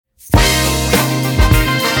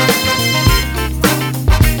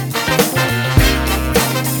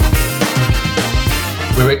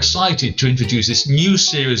excited to introduce this new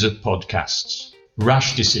series of podcasts,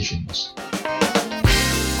 Rash Decisions.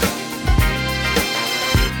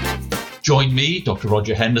 Join me, Dr.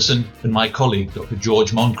 Roger Henderson, and my colleague, Dr.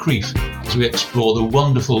 George Moncrief, as we explore the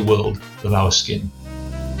wonderful world of our skin.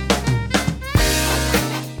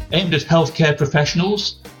 Aimed at healthcare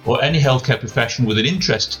professionals, or any healthcare professional with an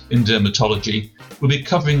interest in dermatology, we'll be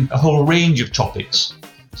covering a whole range of topics,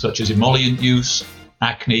 such as emollient use,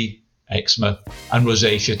 acne, eczema, and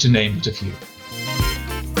rosacea, to name but a few.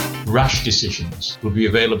 Rash Decisions will be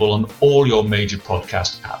available on all your major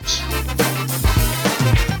podcast apps.